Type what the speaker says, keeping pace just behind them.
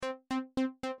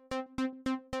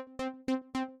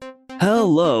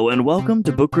Hello, and welcome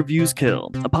to Book Reviews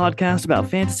Kill, a podcast about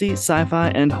fantasy, sci fi,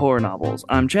 and horror novels.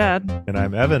 I'm Chad. And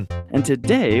I'm Evan. And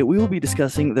today we will be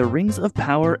discussing The Rings of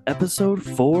Power, Episode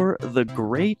 4 The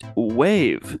Great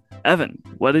Wave. Evan,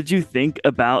 what did you think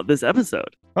about this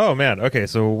episode? Oh, man. Okay,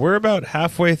 so we're about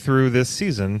halfway through this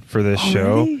season for this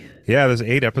show. Yeah, there's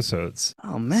 8 episodes.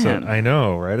 Oh, man. So, I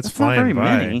know, right? It's That's flying not very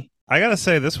by. many. I gotta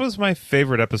say, this was my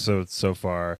favorite episode so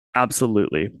far.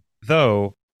 Absolutely.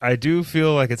 Though, I do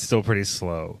feel like it's still pretty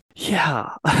slow.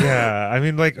 Yeah. Yeah, I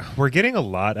mean, like, we're getting a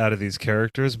lot out of these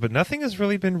characters, but nothing has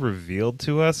really been revealed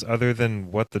to us other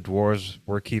than what the dwarves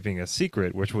were keeping a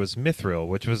secret, which was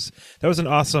Mithril, that was an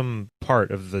awesome part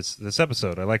of this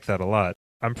episode. I liked that a lot.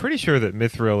 I'm pretty sure that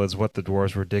Mithril is what the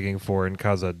dwarves were digging for in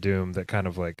Khazad-dûm that kind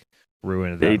of, like,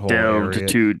 ruined that whole delved area.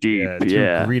 too deep.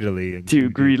 Too greedily. And too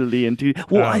deep. greedily and too.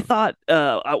 Well, I thought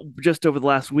just over the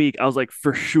last week, I was like,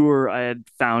 for sure, I had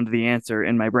found the answer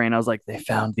in my brain. I was like, they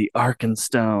found the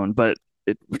Arkenstone, but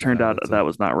it turned out that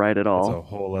was not right at all. That's a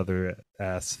whole other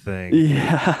ass thing.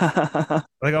 Yeah.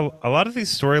 Like a lot of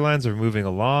these storylines are moving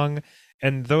along,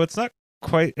 and though it's not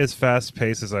quite as fast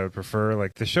paced as I would prefer,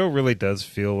 like the show really does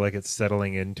feel like it's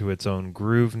settling into its own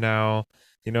groove now,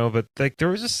 but like there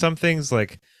was just some things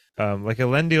like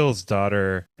Elendil's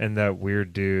daughter and that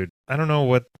weird dude. I don't know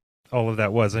what all of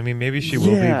that was. I mean, maybe she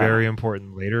will be very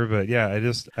important later, but yeah,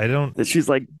 I don't. That she's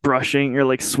like brushing or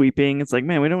like sweeping. It's like,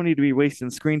 man, we don't need to be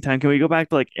wasting screen time. Can we go back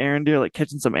to like Arondir, like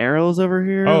catching some arrows over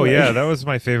here? Oh like... yeah, that was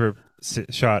my favorite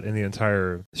shot in the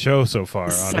entire show so far.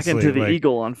 Honestly, second to the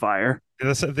eagle on fire.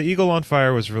 The eagle on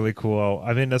fire was really cool.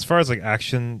 I mean, as far as like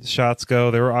action shots go,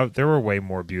 there were way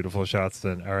more beautiful shots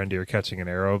than Arondir catching an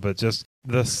arrow, but just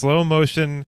the slow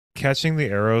motion catching the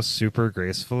arrow super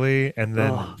gracefully and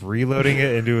then reloading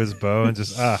it into his bow and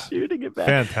just shooting it back.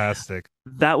 Fantastic.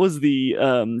 That was the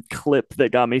clip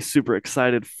that got me super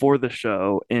excited for the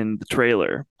show in the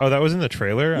trailer. Oh, that was in the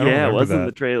trailer? Yeah, it was in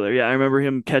the trailer. Yeah, I remember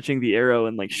him catching the arrow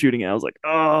and like shooting it. I was like,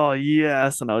 oh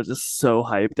yes, and I was just so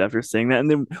hyped after seeing that.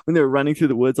 And then when they were running through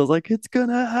the woods, I was like, it's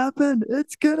gonna happen.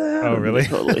 It's gonna happen. Oh, really? It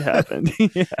totally happened.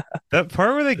 Yeah. That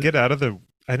part where they get out of the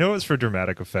I know it's for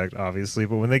dramatic effect, obviously,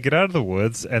 but when they get out of the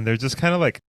woods and they're just kind of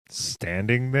like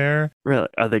standing there, really,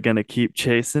 are they gonna keep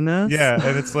chasing us? Yeah,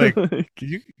 and it's like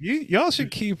y'all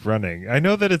should keep running. I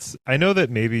know that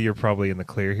maybe you're probably in the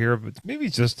clear here, but maybe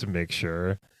just to make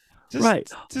sure,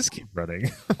 just keep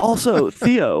running. Also,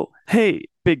 Theo, hey,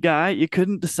 big guy, you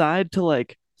couldn't decide to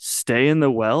like stay in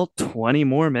the well 20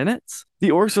 more minutes? The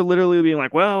orcs are literally being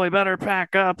like, well, we better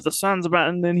pack up. The sun's about,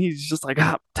 and then he's just like,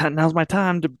 now's my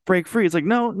time to break free. It's like,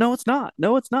 no, it's not.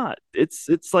 No, it's not. It's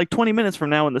like 20 minutes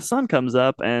from now when the sun comes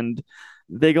up and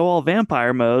they go all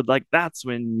vampire mode. Like, that's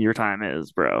when your time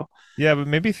is, bro. Yeah, but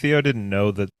maybe Theo didn't know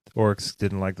that orcs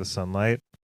didn't like the sunlight,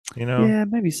 Yeah,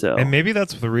 maybe so. And maybe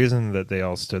that's the reason that they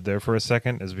all stood there for a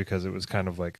second, is because it was kind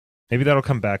of like, maybe that'll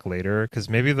come back later, because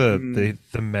maybe the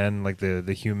men, like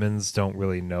the humans, don't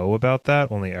really know about that.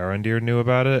 Only Arondir knew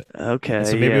about it. Okay. And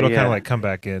so maybe it'll kind of like come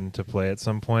back into play at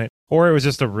some point. Or it was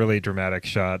just a really dramatic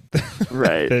shot.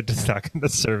 Right. It's not going to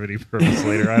serve any purpose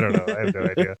later. I don't know. I have no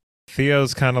idea.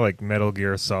 Theo's kind of like Metal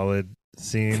Gear Solid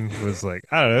scene was like,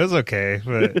 I don't know, it was okay,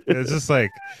 but it's just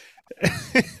like...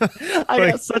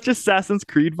 I got such Assassin's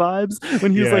Creed vibes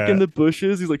when he's like in the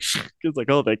bushes. He's like, it's like,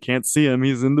 oh, they can't see him.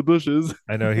 He's in the bushes.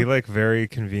 I know, he like very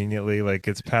conveniently like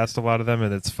gets past a lot of them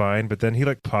and it's fine, but then he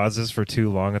like pauses for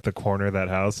too long at the corner of that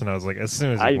house, and I was like, as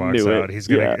soon as he walks out, he's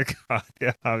gonna get caught.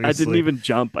 Yeah, obviously. I didn't even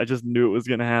jump. I just knew it was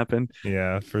gonna happen.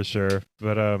 Yeah, for sure.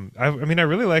 But I mean, I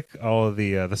really like all of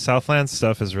the Southland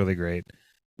stuff is really great.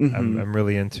 Mm-hmm. I'm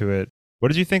really into it. What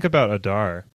did you think about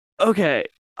Adar? Okay.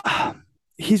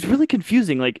 He's really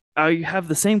confusing. Like, I have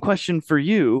the same question for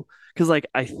you, because like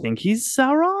I think he's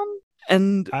Sauron,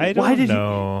 and I don't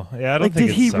know. Yeah, I don't think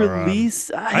did he Sauron. Release?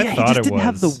 I thought he just didn't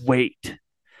have the weight.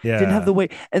 Yeah, didn't have the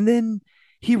weight, and then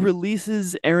he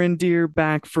releases Arondir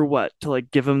back for what? To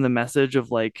like give him the message of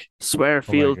like swear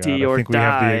fealty or I think die. We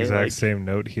have the exact same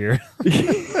note here.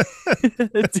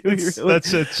 It's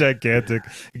such a gigantic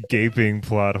gaping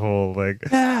plot hole. Like,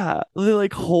 yeah, they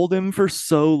like hold him for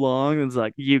so long and it's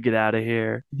like, you get out of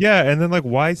here. Yeah, and then like,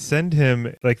 why send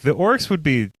him? Like, the orcs would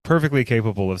be perfectly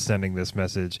capable of sending this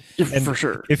message, and for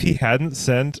sure. If he hadn't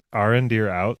sent Arondir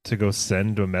out to go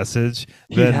send a message,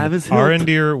 then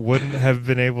Arondir wouldn't have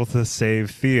been able to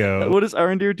save Theo. What does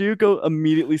Arondir do? Go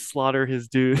immediately slaughter his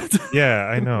dudes. Yeah,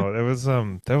 I know.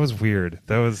 That was weird.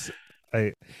 That was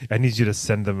I need you to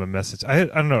send them a message. I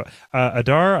don't know.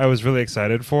 Adar, I was really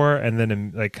excited for, and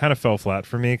then like kind of fell flat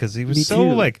for me because he was Me so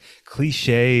too. like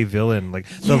cliche villain, like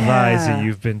the lies that Yeah.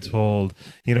 you've been told.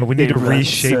 You know, we need They to run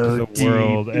reshape so the deep.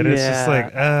 world, and it's just Yeah.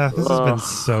 like, this has been Ugh.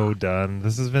 so done.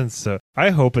 This has been so. I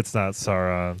hope it's not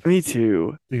Sauron. Me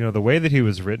too. You know, the way that he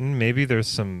was written, maybe there's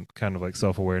some kind of like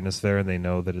self-awareness there, and they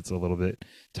know that it's a little bit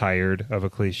tired of a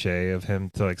cliche of him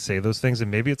to like say those things, and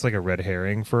maybe it's like a red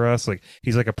herring for us, like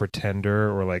he's like a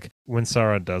pretender, or like when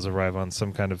Sauron does arrive on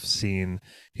some kind of scene,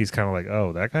 he's kind of like,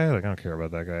 oh, that guy, like I don't care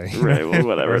about that guy, you Right. Well, know, or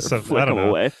whatever. something. I Flick don't them know.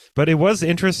 away. But it was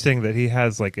interesting that he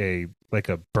has like a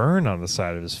burn on the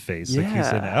side of his face, like he's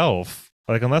an Yeah. elf,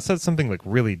 like unless that's something like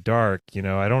really dark, you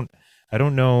know. I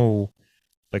don't know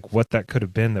like what that could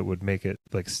have been that would make it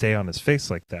like stay on his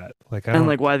face like that. Like I And don't.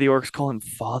 like why the orcs call him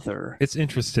father. It's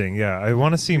interesting. Yeah, I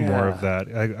want to see more of Yeah.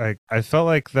 that. I felt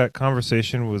like that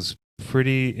conversation was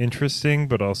pretty interesting,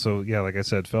 but also, yeah, like I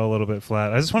said, fell a little bit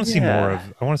flat. I just want to see more Yeah.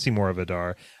 of. I want to see more of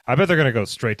Adar. I bet they're gonna go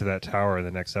straight to that tower in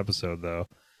the next episode, though.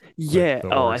 Like Yeah.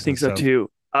 the Oh, I orcs and think so stuff. too.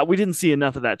 We didn't see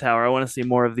enough of that tower. I want to see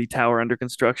more of the tower under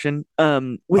construction.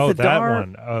 With Oh, the that Dar.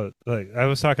 one. Like I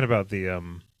was talking about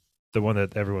the one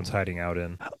that everyone's hiding out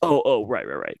in. Oh, right,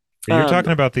 right, right. Yeah, you're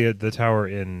talking about the tower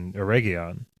in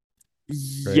Eregion,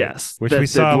 right? Yes, Which we that the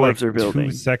saw like dwarves are 2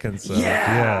 building. seconds of. Yeah,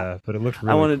 Yeah, but it looked I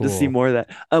really wanted to see cool. more of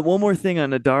that. One more thing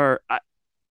on Adar.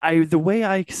 The way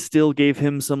I still gave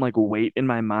him some like weight in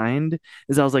my mind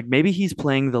is I was like, maybe he's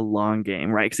playing the long game,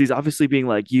 right? Because he's obviously being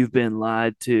like, you've been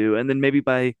lied to. And then maybe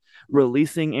by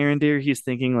releasing Arendir, he's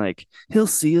thinking like he'll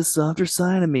see a softer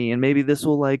side of me. And maybe this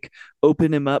will like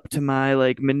open him up to my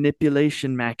like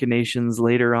manipulation machinations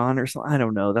later on or something. I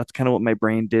don't know. That's kind of what my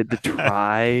brain did to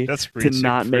try That's to reaching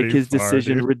not make pretty his far,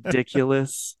 decision dude.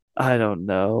 ridiculous. I don't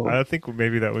know. I think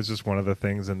maybe that was just one of the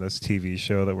things in this TV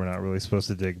show that we're not really supposed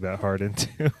to dig that hard into.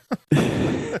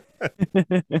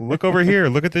 Look over here.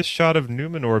 Look at this shot of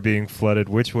Numenor being flooded,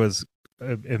 which was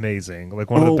amazing. Like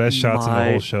one of the Oh best shots in the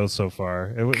whole my show so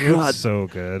far. It was God. so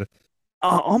good.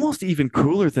 Almost even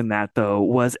cooler than that though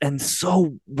was, and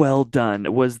so well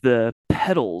done, was the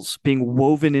petals being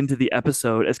woven into the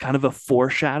episode as kind of a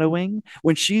foreshadowing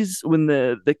when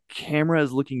the camera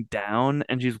is looking down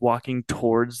and she's walking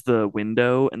towards the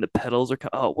window and the petals are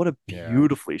oh, what a Yeah.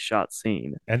 beautifully shot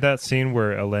scene. And that scene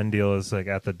where Elendil is like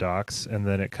at the docks and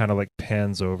then it kind of like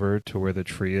pans over to where the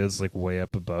tree is like way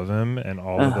up above him and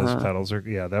all of those Uh-huh. petals are,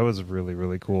 yeah, that was really,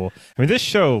 really cool. I mean, this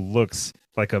show looks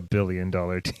like $1 billion It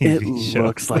TV show.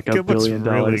 looks like Like a it looks billion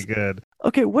really dollars. good.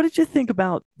 Okay, what did you think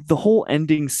about the whole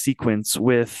ending sequence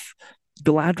with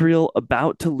Galadriel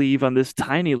about to leave on this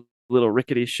tiny little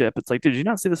rickety ship? It's like, did you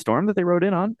not see the storm that they rode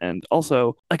in on? And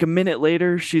also, like a minute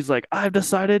later, she's like, I've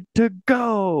decided to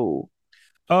go.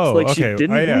 So, Oh, like, she okay. I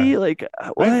didn't Yeah. leave? Like, I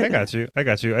what? got you. I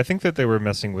got you. I think that they were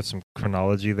messing with some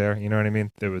chronology there. You know what I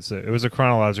mean? It was a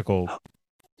chronological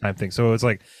time thing. So it was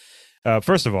like,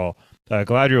 first of all,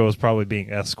 Galadriel was probably being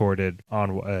escorted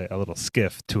on a little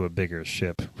skiff to a bigger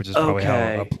ship, which is probably how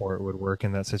a Okay. port would work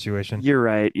in that situation. You're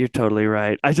right. You're totally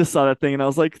right. I just saw that thing and I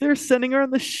was like, they're sending her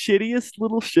on the shittiest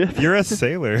little ship. You're a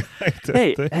sailor.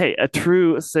 Hey, a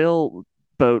true sail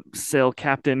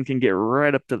captain can get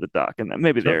right up to the dock, and then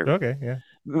maybe Sure. they're. Okay. Yeah.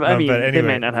 I But mean, they may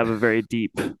anyway, not have a very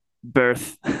deep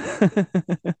berth.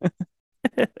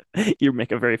 You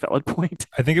make a very valid point.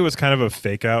 I think it was kind of a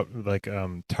fake out. Like,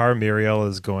 Tar Miriel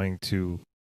is going to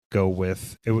go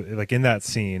with it. Like in that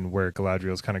scene where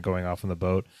Galadriel is kind of going off on the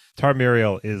boat, Tar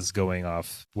Miriel is going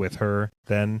off with her.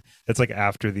 Then it's like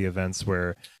after the events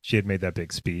where she had made that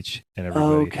big speech and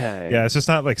everybody. Okay. Yeah, it's just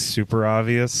not like super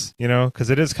obvious, you know, because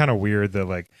it is kind of weird that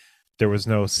like there was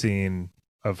no scene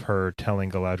of her telling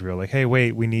Galadriel like, "Hey,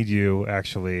 wait, we need you."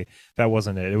 Actually, that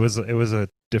wasn't it. It was a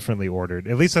differently ordered.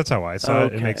 At least that's how I saw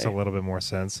it. It makes a Okay. little bit more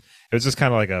sense. It was just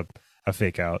kind of like a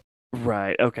fake out.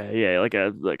 Right. Okay. Yeah, like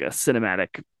a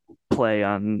cinematic play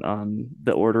on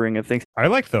the ordering of things. I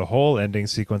like the whole ending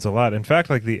sequence a lot. In fact,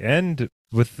 like the end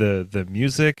with the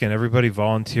music and everybody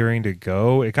volunteering to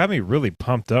go, it got me really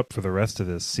pumped up for the rest of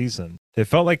this season. It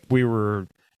felt like we're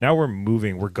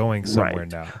moving, we're going somewhere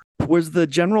Right. now. Was the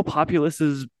general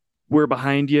populace's "we're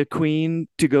behind you, Queen"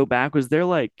 to go back? Was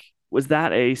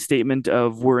that a statement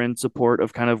of we're in support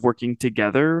of kind of working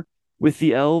together with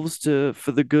the elves to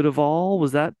for the good of all?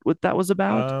 Was that what that was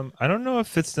about? I don't know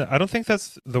if I don't think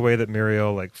that's the way that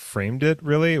Muriel like framed it.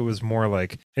 Really, it was more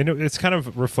like, and it's kind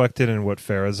of reflected in what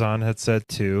Farazan had said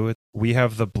too. We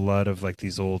have the blood of like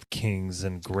these old kings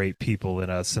and great people in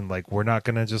us, and like we're not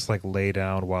gonna just like lay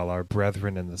down while our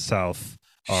brethren in the south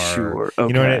are, Sure. you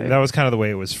know, and that Okay. was kind of the way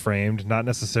it was framed, not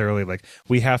necessarily like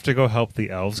we have to go help the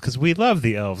elves because we love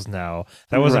the elves now.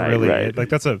 That wasn't Right, really right. it. Like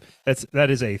that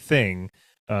is a thing.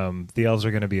 The elves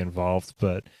are going to be involved,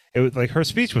 but it was like her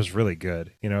speech was really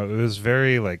good. You know, it was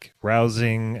very like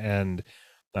rousing, and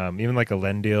even like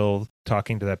Elendil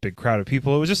talking to that big crowd of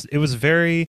people. It was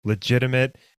very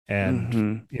legitimate, and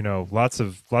Hmm. you know, lots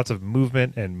of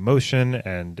movement and motion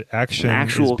and An action is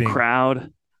actual being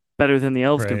crowd better than the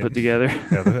elves can right. put together.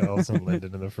 Yeah, the elves and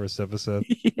Linden in the first episode.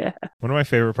 Yeah. One of my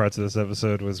favorite parts of this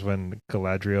episode was when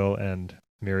Galadriel and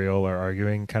Muriel are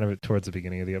arguing kind of towards the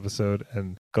beginning of the episode,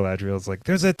 and Galadriel's like,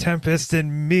 "There's a tempest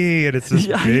in me," and it's this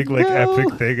Yeah, I big, like, epic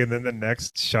know. thing, and then the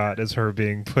next shot is her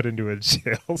being put into a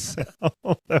jail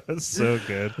cell. That was so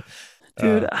good.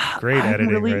 Dude, Great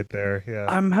editing right there. Yeah,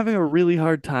 I'm having a really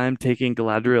hard time taking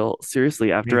Galadriel seriously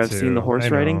me after I've seen the too. I horse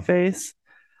riding know. face.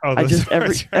 Oh, I this just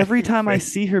horse every riding time I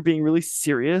face. see her being really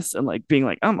serious and like being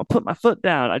like, I'm gonna put my foot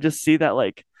down, I just see that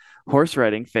like horse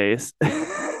riding face.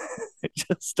 I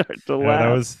just start to Yeah,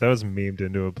 laugh. that was memed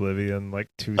into oblivion like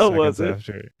two Oh, was seconds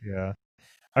it? after. Yeah.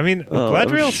 I mean, Oh, I'm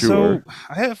Galadriel's so. sure.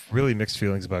 I have really mixed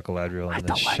feelings about Galadriel I in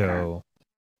this don't like her. show.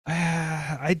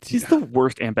 I She's the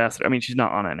worst ambassador. I mean, she's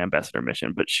not on an ambassador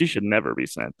mission, but she should never be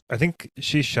sent. I think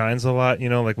she shines a lot. You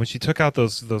know, like when she took out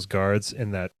those guards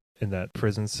in that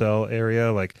prison cell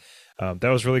area, like that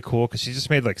was really cool because she just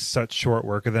made like such short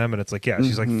work of them. And it's like, yeah,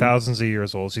 she's like Hmm. thousands of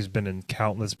years old. She's been in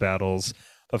countless battles.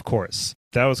 Of course,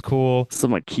 that was cool. Some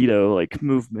like keto like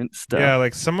movement Yeah, stuff.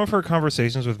 like some of her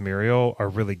conversations with Muriel are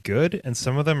really good, and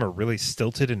some of them are really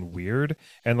stilted and weird.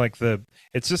 And like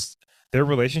it's just their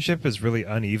relationship is really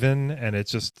uneven, and it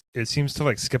seems to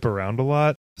like skip around a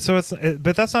lot. So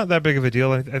but that's not that big of a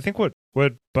deal. I think what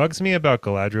bugs me about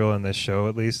Galadriel in this show,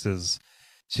 at least, is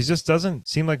she just doesn't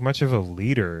seem like much of a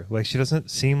leader. Like she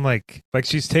doesn't seem like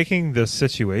she's taking the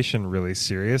situation really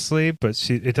seriously, but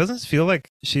it doesn't feel like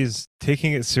she's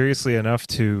taking it seriously enough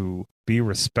to be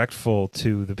respectful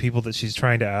to the people that she's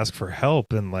trying to ask for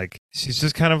help, and like she's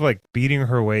just kind of like beating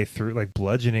her way through, like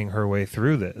bludgeoning her way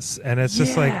through this, and it's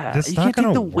just like Yeah, this you not can't take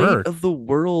gonna the weight work. of the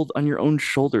world on your own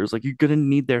shoulders. Like you're gonna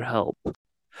need their help.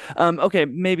 Okay,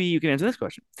 maybe you can answer this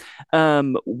question.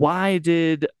 Why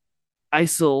did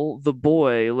Isel the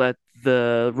boy let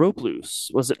the rope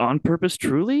loose? Was it on purpose,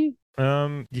 truly?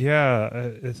 Yeah,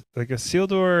 it's like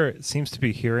Isildur seems to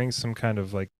be hearing some kind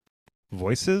of like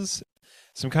voices,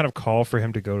 some kind of call for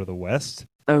him to go to the west.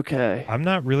 Okay. I'm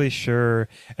not really sure.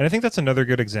 And I think that's another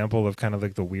good example of kind of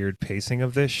like the weird pacing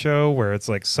of this show, where it's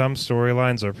like some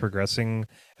storylines are progressing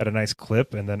at a nice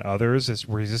clip, and then others is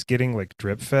where he's just getting like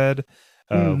drip fed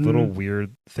little Hmm.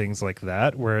 weird things like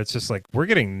that, where it's just like we're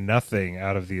getting nothing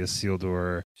out of the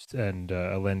Isildur and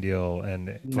Elendil, and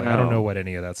like I don't know No. what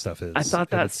any of that stuff I is. thought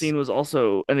And that it's scene was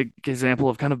also an example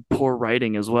of kind of poor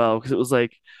writing as well, because it was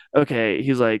like, okay,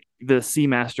 he's like the sea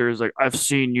master is like, I've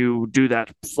seen you do that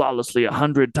flawlessly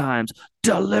 100 times,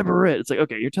 deliberate. It's like,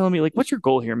 okay, you're telling me like, what's your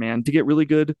goal here, man? To get really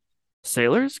good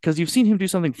sailors? Because you've seen him do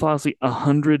something flawlessly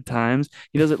 100 times.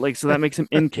 He does it like so that makes him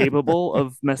incapable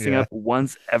of messing yeah, up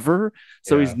once ever.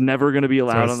 So he's yeah. never going to be So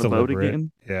allowed on it's the boat deliberate.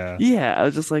 again. Yeah. Yeah, I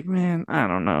was just like, man, I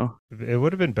don't know. It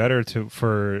would have been better to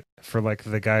for like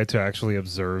the guy to actually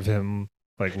observe him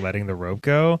like letting the rope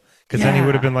go, because then he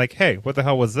would have Yeah, been like, "Hey, what the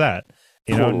hell was that?"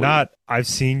 You know, totally. not I've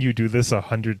seen you do this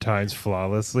 100 times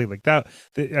flawlessly like that.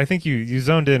 I think you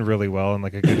zoned in really well, and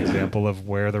like a good example of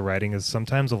where the writing is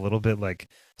sometimes a little bit like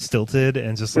stilted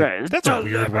and just like Right. that's a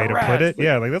weird way to put Deliberate. it. It's like,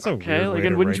 Yeah, like that's a okay, weird like, way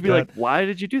and to wouldn't you write be like, that. why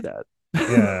did you do that?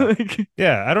 Yeah, Like,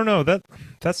 yeah. I don't know that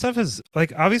stuff is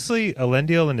like obviously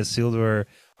Elendil and Isildur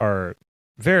are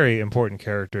very important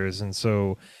characters, and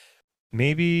so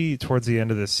maybe towards the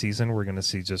end of this season we're going to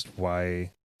see just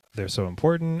why they're so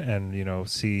important, and you know,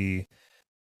 see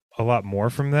a lot more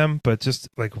from them. But just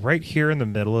like right here in the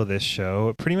middle of this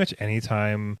show, pretty much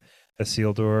anytime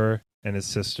Isildur and his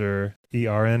sister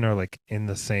Earin are like in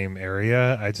the same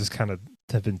area, I just kind of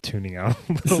have been tuning out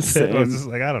a it's little the bit. I was same. just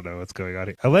like, I don't know what's going on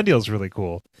here. Elendil's really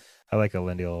cool. I like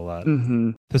Elendil a lot.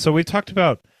 Hmm. So we've talked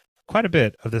about quite a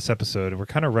bit of this episode. We're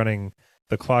kind of running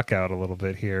the clock out a little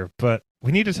bit here, but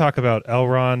we need to talk about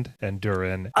Elrond and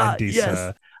Durin and Yes.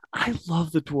 Disa. I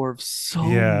love the dwarves so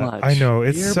Yeah, I much. know.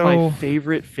 They're my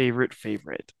favorite, favorite,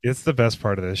 favorite. It's the best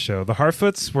part of this show. The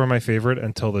Harfoots were my favorite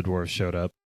until the dwarves showed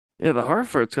up. Yeah, the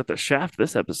Harford's got the shaft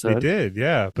this They episode. did,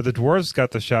 yeah. But the dwarves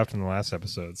got the shaft in the last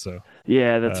episode, so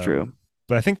Yeah, that's um true.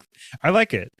 but I think I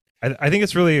like it. I think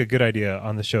it's really a good idea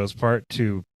on the show's part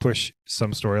to push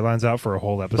some storylines out for a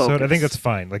whole episode. I think that's Focus.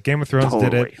 fine. Like Game of Thrones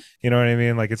did it. Totally. You know what I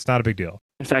mean? Like it's not a big deal.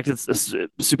 In fact, it's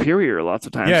superior lots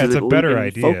of times Yeah, because it's they a lean better and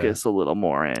idea. focus a little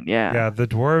more in. Yeah. Yeah, the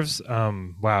dwarves,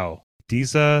 wow.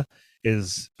 Disa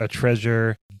is a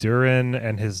treasure. Durin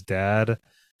and his dad,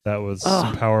 that was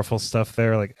some Oh, powerful stuff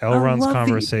there. Like I Elrond's love the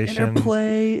conversation.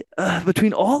 interplay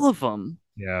between all of them.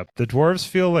 Yeah, the dwarves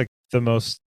feel like the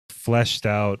most fleshed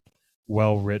out,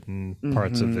 well written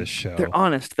parts of this They're show.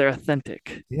 honest. They're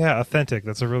authentic. Yeah, authentic.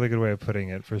 That's a really good way of putting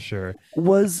it for sure.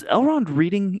 Was Elrond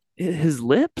reading his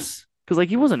lips? Because like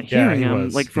he wasn't Yeah, hearing he him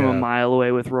was. like from a Yeah. mile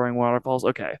away with roaring waterfalls.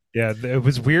 Okay, Yeah, it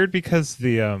was weird because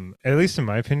the at least in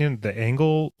my opinion, the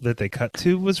angle that they cut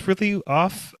to was really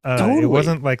off. It totally.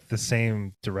 wasn't like the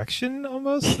same direction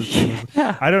almost. It was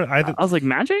Yeah, I don't I was like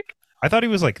magic. I thought he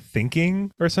was like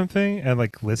thinking or something and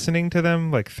like listening to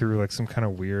them like through like some kind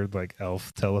of weird like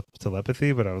elf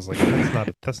telepathy, but I was like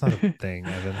that's not a thing,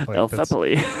 Evan. Like that's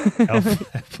Elfepely.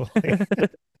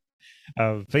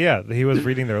 elf. But yeah, he was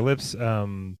reading their lips,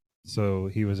 so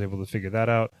he was able to figure that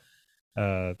out.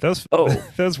 That was Oh,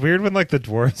 that was weird when like the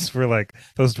dwarves were like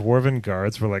those dwarven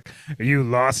guards were like, "Are you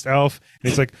lost, elf?" And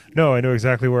he's like, "No, I know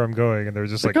exactly where I'm going," and they're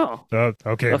just it's like, like,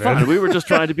 oh, "Okay, fine. then." We were just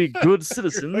trying to be good You're like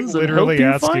citizens and help literally you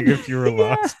asking find. if you were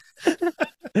Yeah. lost.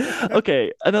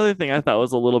 Okay, another thing I thought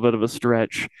was a little bit of a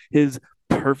stretch. His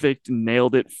perfect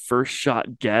nailed it first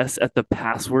shot guess at the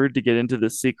password to get into the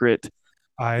secret.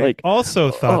 I Like, also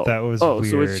thought oh, that was oh,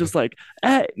 so it's weird. just like,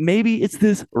 maybe it's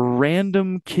this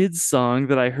random kids song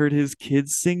that I heard his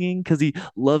kids singing because he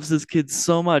loves his kids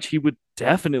so much. He would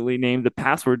definitely name the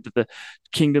password to the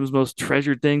kingdom's most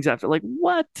treasured things after. Like,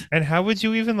 what? And how would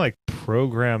you even like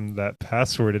program that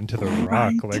password into the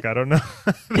rock? Right? Like, I don't know.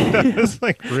 That was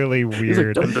like really He's like,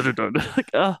 weird. dun, dun, dun, dun.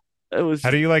 Like, it was How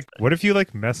do just, you like, what if you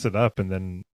like mess it up and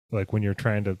then like when you're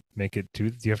trying to make it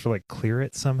do you have to like clear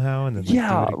it somehow and then like do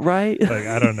yeah, it right? like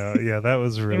I don't know. Yeah, that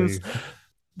was It was really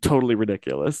totally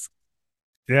ridiculous.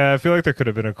 yeah, I feel like there could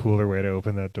have been a cooler way to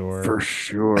open that door. For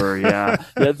sure, yeah.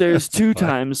 Yeah, there's two But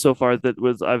times so far that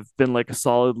was I've been like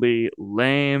solidly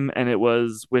lame, and it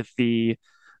was with the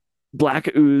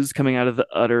black ooze coming out of the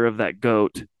udder of that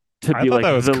goat to I be thought like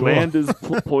that was the cool. land is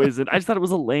poisoned. I just thought it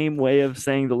was a lame way of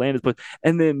saying the land is poisoned.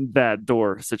 And then that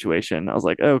door situation, I was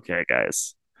like, okay,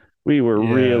 guys, we were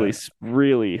Yeah.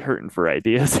 really hurting for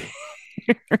ideas.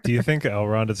 Do you think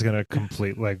Elrond is gonna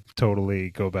complete like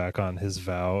totally go back on his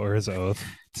vow or his oath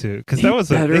to because He that was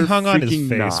a they better hung on his freaking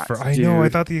face not, for I know I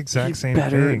dude. thought the He exact same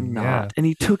better thing. Yeah. not. And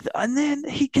he took and then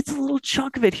he gets a little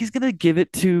chunk of it. He's gonna give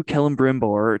it to Kellen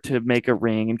Brimbor to make a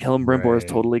ring, and Kellen Brimbor is Right.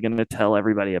 totally gonna tell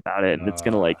everybody about it, and it's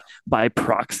gonna Uh like by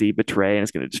proxy betray, and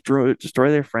it's gonna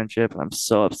destroy their friendship. And I'm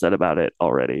so upset about it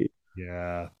already.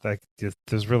 yeah. Like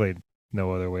there's really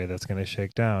no other way that's gonna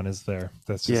shake down, is there?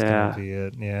 That's just gonna Yeah. be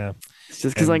it. Yeah. It's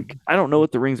just because like And I don't know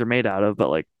what the rings are made out of, but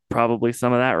like probably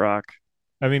some of that rock.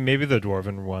 I mean maybe the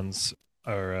dwarven ones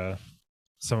are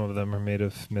some of them are made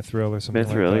of mithril or something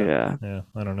like Mithril, that. yeah. Yeah,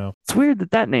 I don't know. It's weird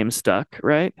that that name stuck,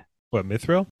 right? What,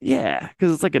 mithril? Yeah,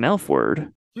 because it's like an elf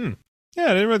word. Hmm. Yeah,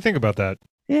 I didn't really think about that.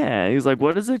 Yeah, he's like,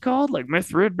 what is it called? Like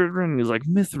Mithril, and he's like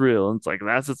Mithril, and it's like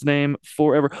that's its name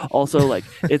forever. Also, like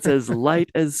it's as light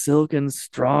as silk and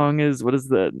strong as what is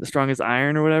the strong as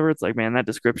iron or whatever. It's like, man, that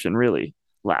description really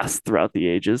lasts throughout the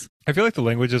ages. I feel like the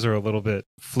languages are a little bit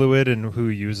fluid in who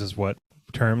uses what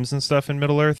terms and stuff in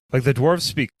Middle Earth. Like the dwarves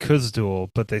speak Kuzdul,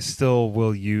 but they still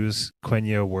will use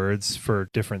Quenya words for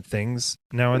different things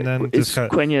now and then. Just Is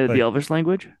kind of Quenya the like Elvish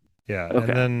language? yeah, and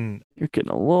Okay, then you're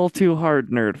getting a little too hard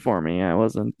nerd for me. I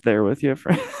wasn't there with you,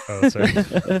 friend. oh sorry,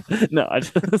 No, I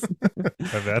just my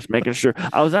bad. just making sure.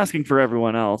 I was asking for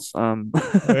everyone else. Oh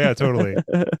yeah, totally.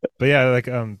 But yeah, like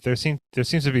there seems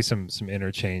to be some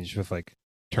interchange with like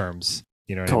terms.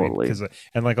 You know what I mean? Totally. Because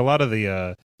and like a lot of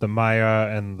the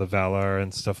Maya and the Valar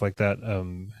and stuff like that,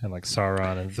 and like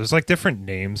Sauron and there's like different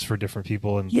names for different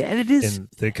people Yeah, and it is. and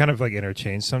they kind of like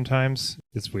interchange sometimes.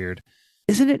 It's weird.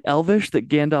 Isn't it Elvish that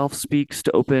Gandalf speaks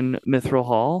to open Mithril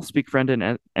Hall? Speak friend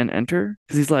and enter?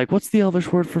 Because he's like, what's the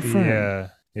Elvish word for friend? Yeah,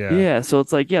 yeah. Yeah, so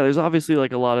it's like, yeah, there's obviously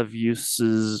like a lot of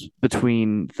uses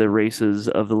between the races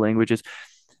of the languages.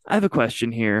 I have a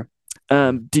question here.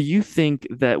 Do you think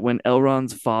that when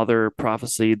Elrond's father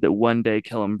prophesied that one day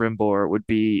Celebrimbor would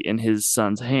be in his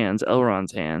son's hands,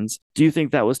 Elrond's hands, do you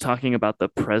think that was talking about the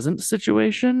present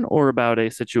situation or about a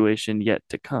situation yet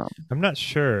to come? I'm not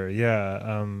sure.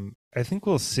 Yeah. I think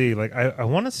we'll see. Like I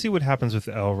want to see what happens with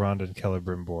Elrond and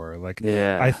Celebrimbor. Like I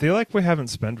Yeah. feel like we haven't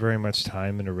spent very much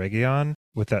time in Eregion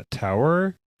with that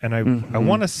tower and I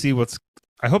want Hmm. to see what's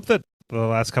I hope that the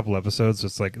last couple episodes,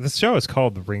 it's like this show is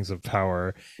called The Rings of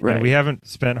Power, and we Right. haven't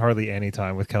spent hardly any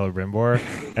time with Celebrimbor,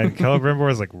 and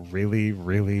Celebrimbor is like really,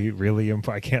 really, really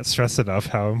important. I can't stress enough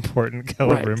how important Right.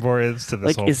 Celebrimbor is to this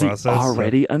Like, whole is he process. So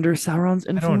already under Sauron's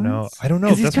I don't know. influence? I don't know.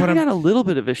 Because he's That's what kind of I'm got a little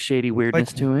bit of a shady like.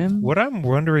 weirdness to him. What I'm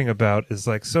wondering about is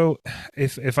like, so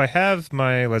if I have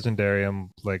my Legendarium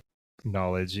like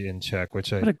knowledge in check,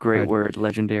 which What a great I word,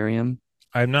 legendarium.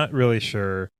 I'm not really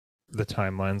sure the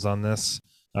timelines on this.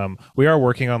 We are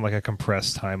working on like a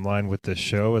compressed timeline with this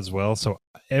show as well, so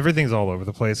everything's all over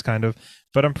the place, kind of.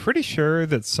 But I'm pretty sure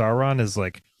that Sauron is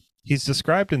like he's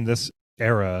described in this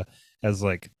era as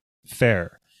like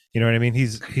fair. You know what I mean?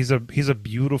 He's a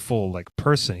beautiful like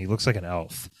person. He looks like an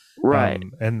elf. Right.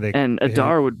 And they And and,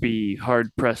 Adar would be hard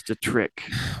pressed to trick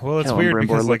well, it's weird Celebrimbor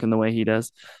because like looking the way he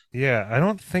does. yeah, I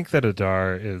don't think that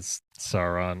Adar is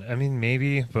Sauron. I mean,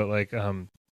 maybe, but like,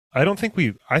 I don't think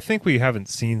I think we haven't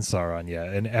seen Sauron yet,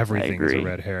 and I everything is a agree.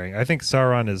 red herring. I think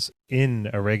Sauron is in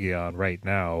Eregion right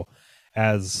now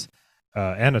as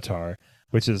Anatar,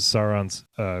 which is Sauron's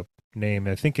name,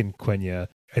 I think in Quenya.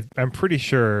 I'm pretty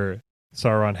sure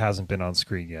Sauron hasn't been on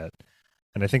screen yet.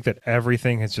 And I think that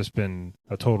everything has just been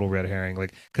a total red herring.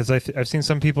 Like, because I've seen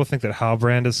some people think that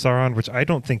Halbrand is Sauron, which I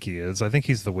don't think he is. I think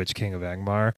he's the Witch King of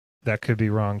Angmar. That could be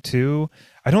wrong too.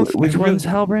 I don't. I Which really. one's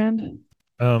Halbrand?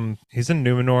 He's in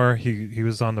Numenor. He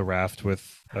was on the raft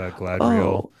with Gladriel.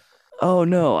 Oh, oh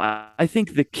no. I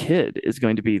think the kid is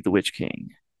going to be the Witch King.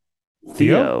 Theo?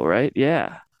 Theo, right?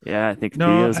 Yeah. Yeah, I think No,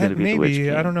 Theo's going to be the Witch maybe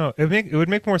I don't King. know. It would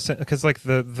make more sense because like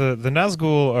the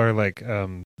Nazgul are like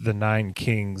the nine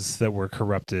kings that were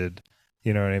corrupted.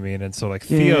 You know what I mean? And so like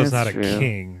Yeah, Theo's that's not a true.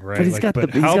 king, But right? Like,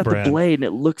 but he's got the Halbrand, blade and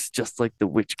it looks just like the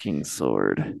Witch King's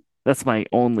sword. That's my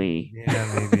only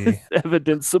yeah, maybe.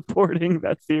 evidence supporting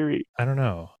that theory. I don't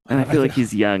know. And I feel like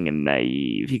he's young and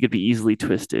naive. He could be easily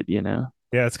twisted, you know?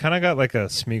 Yeah, it's kind of got like a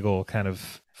Smeagol kind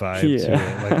of vibe to it,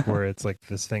 like Yeah. where it's like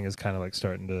this thing is kind of like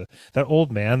starting to that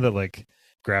old man that like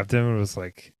grabbed him and was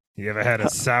like, "You ever had a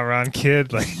Sauron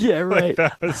kid?" Like, Yeah, like right.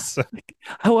 that was so,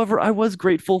 However, I was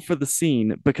grateful for the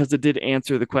scene because it did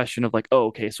answer the question of like, oh,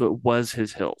 okay, so it was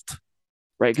his hilt,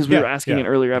 right? Because we were yeah, asking in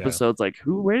yeah, earlier yeah. episodes, like,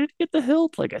 where did he get the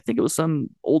hilt? Like, I think it was some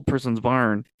old person's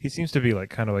barn. He seems to be like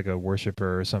kind of like a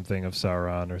worshiper or something of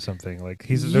Sauron or something. Like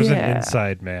there's an Yeah,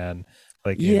 inside man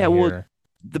like in yeah. Well, here.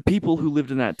 the people who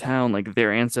lived in that town, like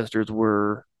their ancestors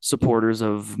were supporters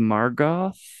of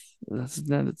Margoth. Is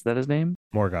that his name?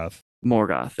 Morgoth,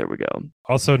 Morgoth. There we go.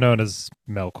 also known as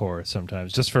Melkor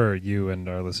sometimes, just for you and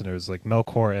our listeners, like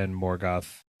Melkor and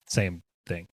Morgoth, same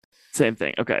thing. Same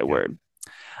thing. Okay, Yeah. word.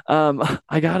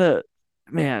 I gotta,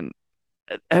 man.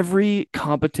 Every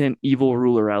competent evil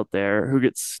ruler out there who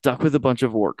gets stuck with a bunch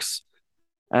of orcs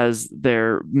as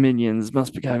their minions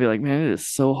must be kind of be like, man, it is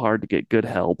so hard to get good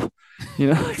help. You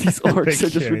know, like these They orcs are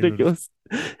just can't even ridiculous.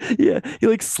 Yeah, he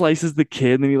like slices the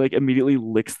kid and then he like immediately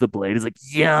licks the blade. He's like,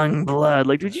 young blood.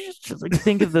 Like, did you just like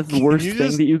think of the Can worst you thing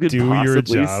just that you could do your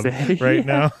possibly job say? right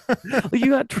Yeah. now? Like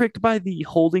you got tricked by the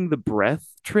holding the breath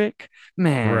trick.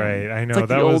 Man, Right. I it's know like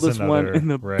the that was oldest one another in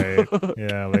the right. book.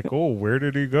 Yeah, like, oh, where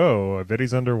did he go? I bet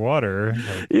he's underwater.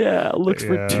 Like, Yeah, looks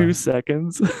for yeah. 2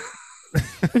 seconds.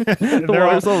 The They're all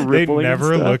water's all they rippling and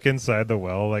never stuff. look inside the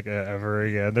well like ever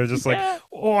again. They're just like, Yeah.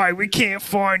 "Oh, we can't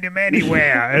find him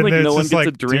anywhere." And And like then no it's one just gets a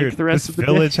like, drink dude, the this rest of the day.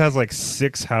 village has like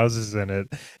 6 houses in it.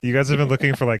 You guys have been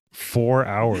looking for like 4 It's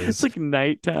hours. like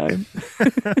nighttime.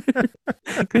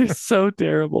 They're so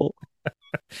terrible.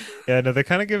 Yeah, no, they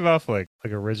kind of give off like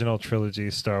original trilogy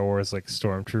Star Wars like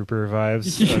stormtrooper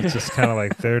vibes. It's just kind of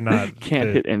like they're not Can't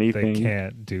hit they anything.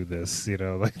 can't do this, you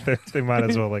know, like they might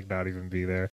as well like not even be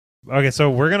there. Okay, so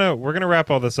we're gonna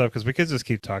wrap all this up because we could just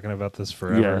keep talking about this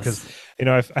forever. Because Yes. you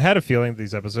know I had a feeling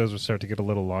these episodes would start to get a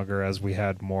little longer as we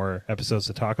had more episodes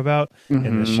to talk about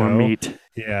in this More show. meat.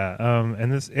 Yeah,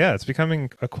 and this yeah, it's becoming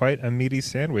a quite a meaty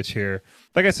sandwich here.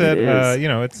 Like I It said, is. you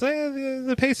know, it's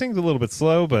the pacing's a little bit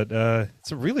slow, but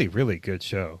it's a really really good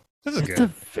show. This is It's a good.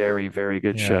 very, very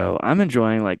good Yeah. show. I'm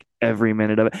enjoying like every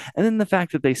minute of it. And then the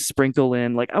fact that they sprinkle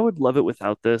in, like, I would love it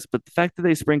without this, but the fact that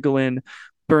they sprinkle in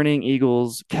burning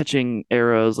eagles, catching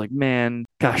arrows, like, man,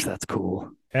 gosh, that's cool.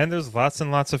 And there's lots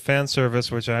and lots of fan service,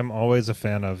 which I'm always a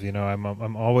fan of. You know,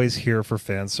 I'm always here for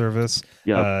fan service.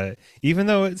 Yep. Even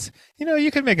though it's you know you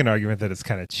could make an argument that it's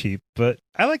kind of cheap, but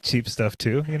I like cheap stuff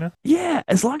too. You know, Yeah,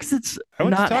 as long as it's I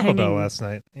went to not Taco Bell hanging. last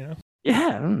night. You know,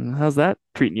 Yeah, how's that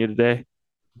treating you today?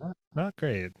 not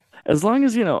great. As long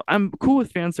as, I'm cool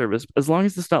with fan service, as long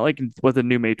as it's not like what the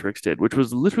new Matrix did, which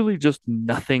was literally just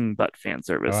nothing but fan Oh,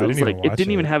 service. I It didn't was even like it watch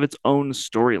didn't even it. have its own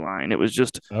storyline. It was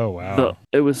just Oh, wow.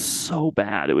 it was so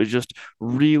bad. It was just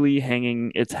really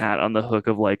hanging its hat on the hook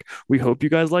of like, we hope you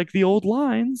guys like the old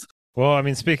lines. Well, I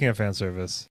mean, speaking of fan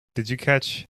service, did you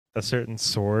catch a certain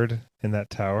sword in that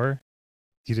tower?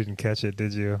 You didn't catch it,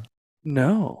 did you?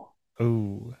 No.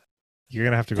 Oh, you're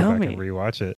gonna have to go Tell back and me.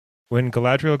 rewatch it. When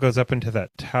Galadriel goes up into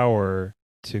that tower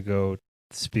to go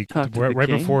speak, Talk to the right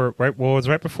king. before, right, well, it was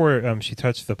right before she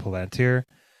touched the Palantir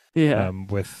Yeah.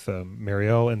 with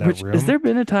Mariel in that Which has room. there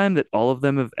been a time that all of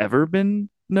them have ever been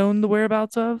known the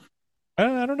whereabouts of?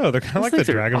 I don't know. They're kind of Those like the things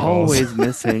are Dragon Balls. always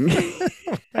missing.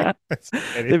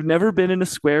 They've never been in a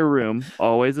square room,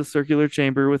 always a circular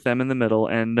chamber with them in the middle,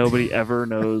 and nobody ever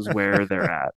knows where they're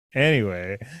at.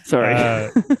 Anyway, Sorry.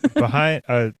 behind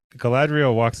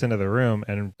Galadriel walks into the room,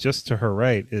 and just to her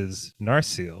right is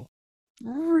Narsil.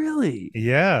 Really?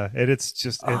 Yeah, it's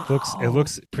just it Oh,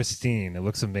 looks pristine. It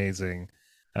looks amazing.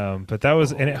 But that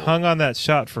was and it oh, hung on that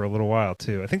shot for a little while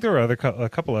too. I think there were a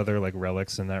couple other like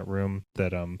relics in that room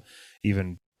that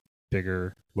even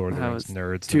bigger Lord of the I Rings was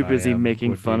nerds than too I busy am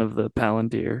making would fun be. of the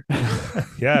Palantir.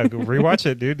 Yeah, go rewatch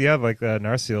it, dude. Yeah, like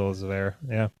Narsil is there.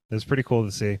 Yeah, it was pretty cool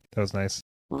to see. That was nice.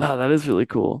 Wow, that is really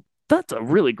cool. That's a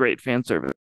really great fan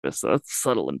service. That's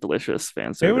subtle and delicious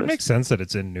fan It would make service. sense that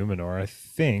it's in Numenor. I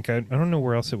think I don't know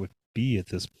where else it would be at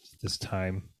this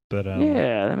time, but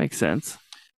Yeah, that makes sense.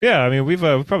 yeah. I mean, we've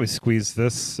probably squeezed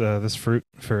this fruit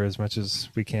for as much as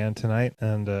we can tonight,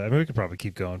 and I mean, we could probably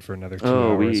keep going for another two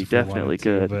Oh, hours we if we wanted definitely to,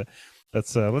 could. but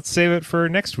let's save it for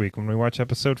next week when we watch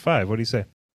episode 5. What do you say?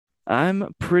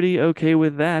 I'm pretty okay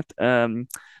with that. Man,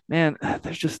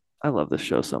 there's just I love this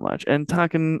show so much, and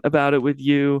talking about it with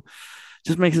you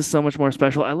just makes it so much more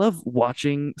special. I love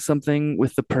watching something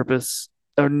with the purpose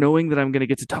or knowing that I'm going to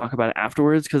get to talk about it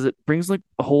afterwards because it brings like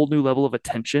a whole new level of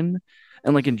attention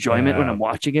and like enjoyment when Yeah, I'm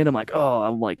watching it. I'm like, oh,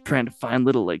 I'm like trying to find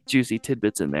little like juicy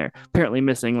tidbits in there. Apparently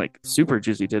missing like super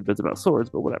juicy tidbits about swords,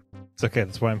 but whatever. it's okay.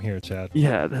 That's why I'm here, Chad.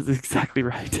 Yeah, that's exactly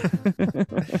right.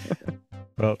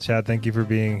 Well, Chad, thank you for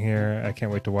being here. I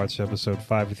can't wait to watch episode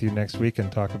 5 with you next week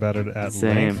and talk about it at length.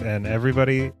 Same. And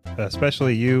everybody,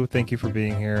 especially you, thank you for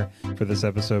being here for this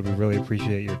episode. We really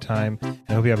appreciate your time.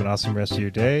 I hope you have an awesome rest of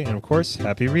your day. And of course,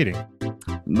 happy reading.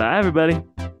 Bye, everybody.